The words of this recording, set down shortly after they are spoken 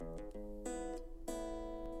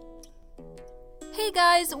Hey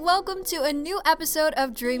guys, welcome to a new episode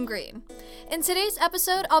of Dream Green. In today's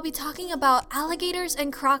episode, I'll be talking about alligators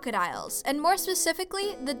and crocodiles, and more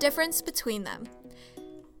specifically, the difference between them.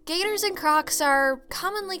 Gators and crocs are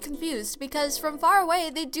commonly confused because from far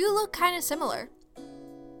away, they do look kind of similar.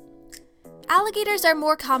 Alligators are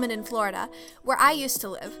more common in Florida, where I used to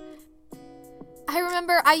live. I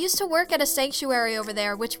remember I used to work at a sanctuary over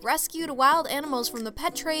there which rescued wild animals from the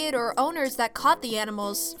pet trade or owners that caught the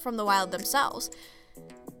animals from the wild themselves.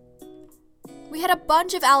 We had a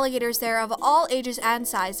bunch of alligators there of all ages and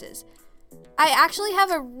sizes. I actually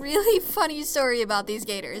have a really funny story about these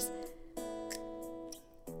gators.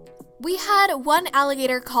 We had one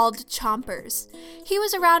alligator called Chompers. He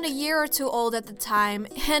was around a year or two old at the time,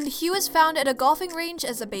 and he was found at a golfing range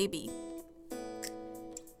as a baby.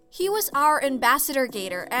 He was our ambassador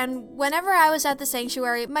gator, and whenever I was at the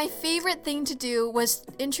sanctuary, my favorite thing to do was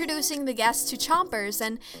introducing the guests to Chompers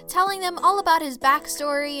and telling them all about his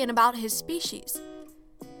backstory and about his species.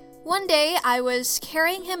 One day, I was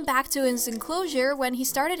carrying him back to his enclosure when he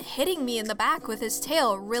started hitting me in the back with his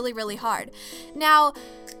tail really hard. Now,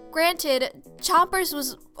 granted, Chompers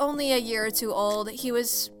was only a year or two old. He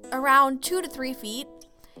was around 2 to 3 feet,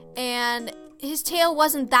 and his tail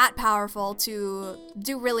wasn't that powerful to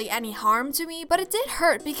do really any harm to me, but it did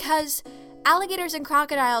hurt because alligators and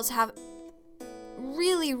crocodiles have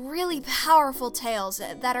really powerful tails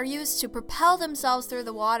that are used to propel themselves through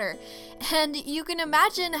the water. And you can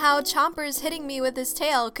imagine how Chompers hitting me with his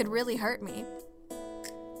tail could really hurt me.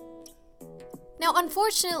 Now,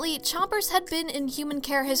 unfortunately, Chompers had been in human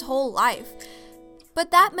care his whole life,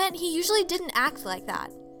 but that meant he usually didn't act like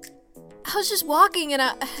that. I was just walking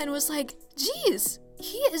and was like, geez,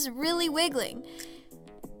 he is really wiggling.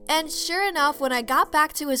 And sure enough, when I got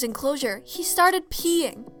back to his enclosure, he started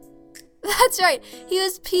peeing. That's right, he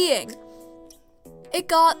was peeing. It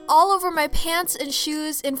got all over my pants and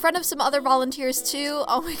shoes in front of some other volunteers too.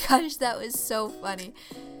 Oh my gosh, that was so funny.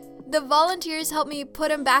 The volunteers helped me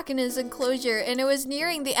put him back in his enclosure, and it was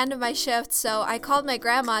nearing the end of my shift, so I called my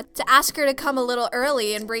grandma to ask her to come a little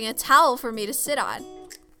early and bring a towel for me to sit on.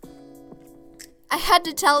 I had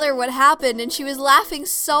to tell her what happened, and she was laughing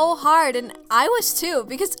so hard, and I was too,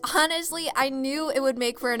 because honestly, I knew it would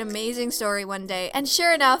make for an amazing story one day, and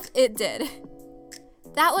sure enough, it did.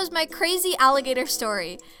 That was my crazy alligator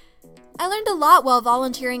story. I learned a lot while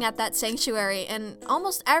volunteering at that sanctuary, and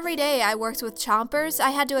almost every day I worked with Chompers, I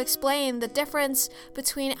had to explain the difference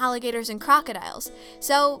between alligators and crocodiles.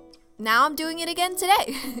 So now I'm doing it again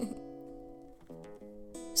today.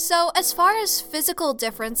 So, as far as physical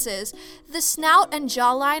differences, the snout and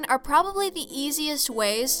jawline are probably the easiest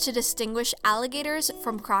ways to distinguish alligators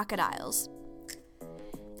from crocodiles.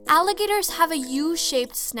 Alligators have a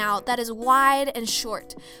U-shaped snout that is wide and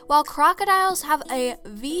short, while crocodiles have a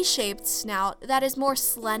V-shaped snout that is more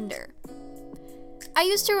slender. I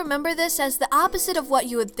used to remember this as the opposite of what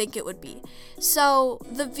you would think it would be. So,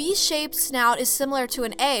 the V-shaped snout is similar to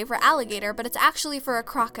an A for alligator, but it's actually for a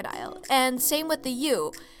crocodile. And same with the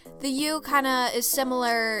U. The U kinda is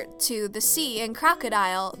similar to the C in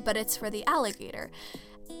crocodile, but it's for the alligator.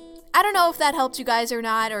 I don't know if that helped you guys or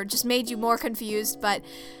not, or just made you more confused, but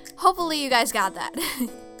hopefully you guys got that.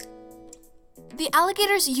 The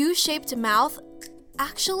alligator's U-shaped mouth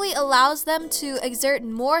actually allows them to exert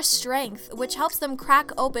more strength, which helps them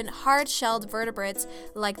crack open hard-shelled vertebrates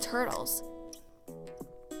like turtles.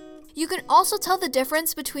 You can also tell the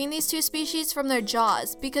difference between these two species from their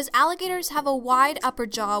jaws, because alligators have a wide upper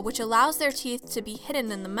jaw which allows their teeth to be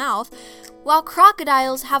hidden in the mouth, while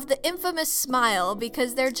crocodiles have the infamous smile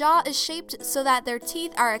because their jaw is shaped so that their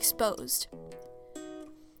teeth are exposed.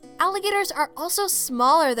 Alligators are also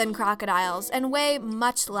smaller than crocodiles and weigh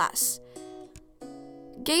much less.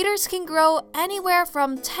 Gators can grow anywhere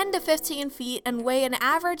from 10 to 15 feet and weigh an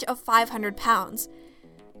average of 500 pounds.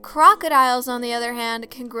 Crocodiles, on the other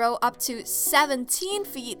hand, can grow up to 17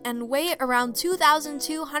 feet and weigh around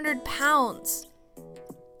 2,200 pounds.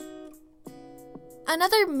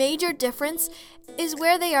 Another major difference is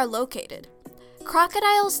where they are located.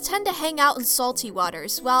 Crocodiles tend to hang out in salty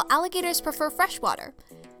waters, while alligators prefer fresh water,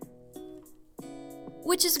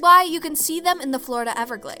 which is why you can see them in the Florida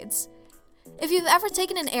Everglades. If you've ever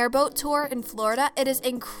taken an airboat tour in Florida, it is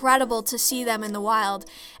incredible to see them in the wild,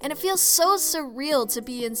 and it feels so surreal to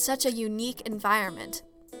be in such a unique environment.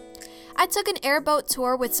 I took an airboat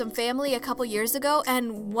tour with some family a couple years ago,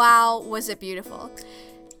 and wow, was it beautiful.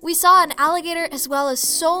 We saw an alligator as well as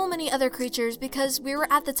so many other creatures because we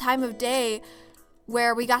were at the time of day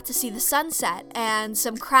where we got to see the sunset, and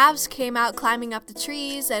some crabs came out climbing up the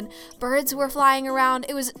trees, and birds were flying around.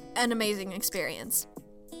 It was an amazing experience.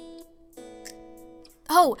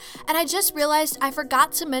 Oh, and I just realized I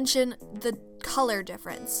forgot to mention the color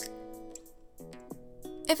difference.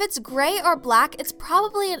 If it's gray or black, it's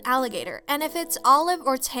probably an alligator, and if it's olive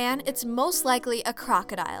or tan, it's most likely a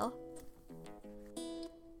crocodile.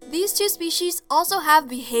 These two species also have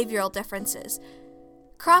behavioral differences.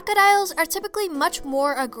 Crocodiles are typically much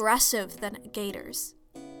more aggressive than gators.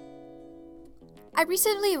 I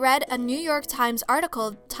recently read a New York Times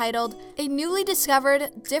article titled "A Newly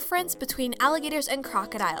Discovered Difference Between Alligators and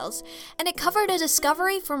Crocodiles," and it covered a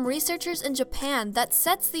discovery from researchers in Japan that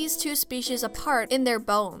sets these two species apart in their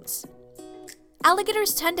bones.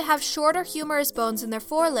 Alligators tend to have shorter humerus bones in their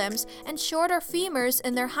forelimbs and shorter femurs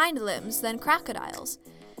in their hind limbs than crocodiles.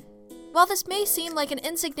 While this may seem like an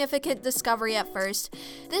insignificant discovery at first,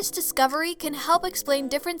 this discovery can help explain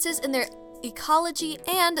differences in their ecology,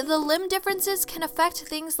 and the limb differences can affect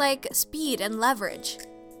things like speed and leverage.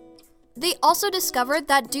 They also discovered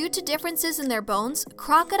that due to differences in their bones,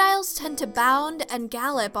 crocodiles tend to bound and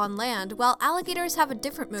gallop on land, while alligators have a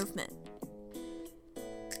different movement.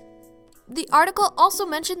 The article also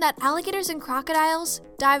mentioned that alligators and crocodiles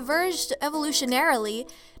diverged evolutionarily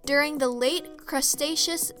during the late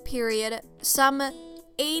Cretaceous period, some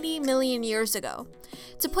 80 million years ago.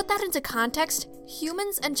 To put that into context,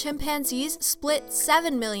 humans and chimpanzees split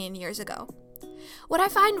 7 million years ago. What I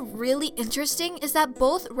find really interesting is that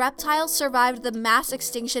both reptiles survived the mass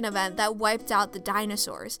extinction event that wiped out the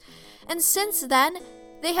dinosaurs, and since then,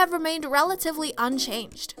 they have remained relatively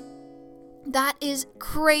unchanged. That is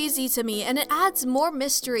crazy to me, and it adds more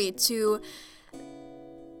mystery to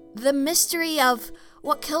the mystery of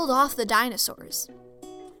what killed off the dinosaurs.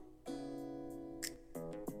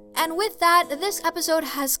 And with that, this episode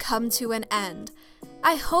has come to an end.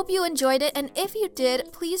 I hope you enjoyed it, and if you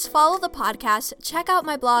did, please follow the podcast, check out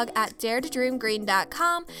my blog at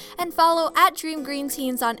daretodreamgreen.com, and follow at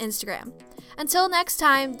DreamGreenTeens on Instagram. Until next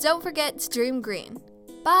time, don't forget to dream green.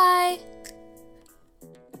 Bye!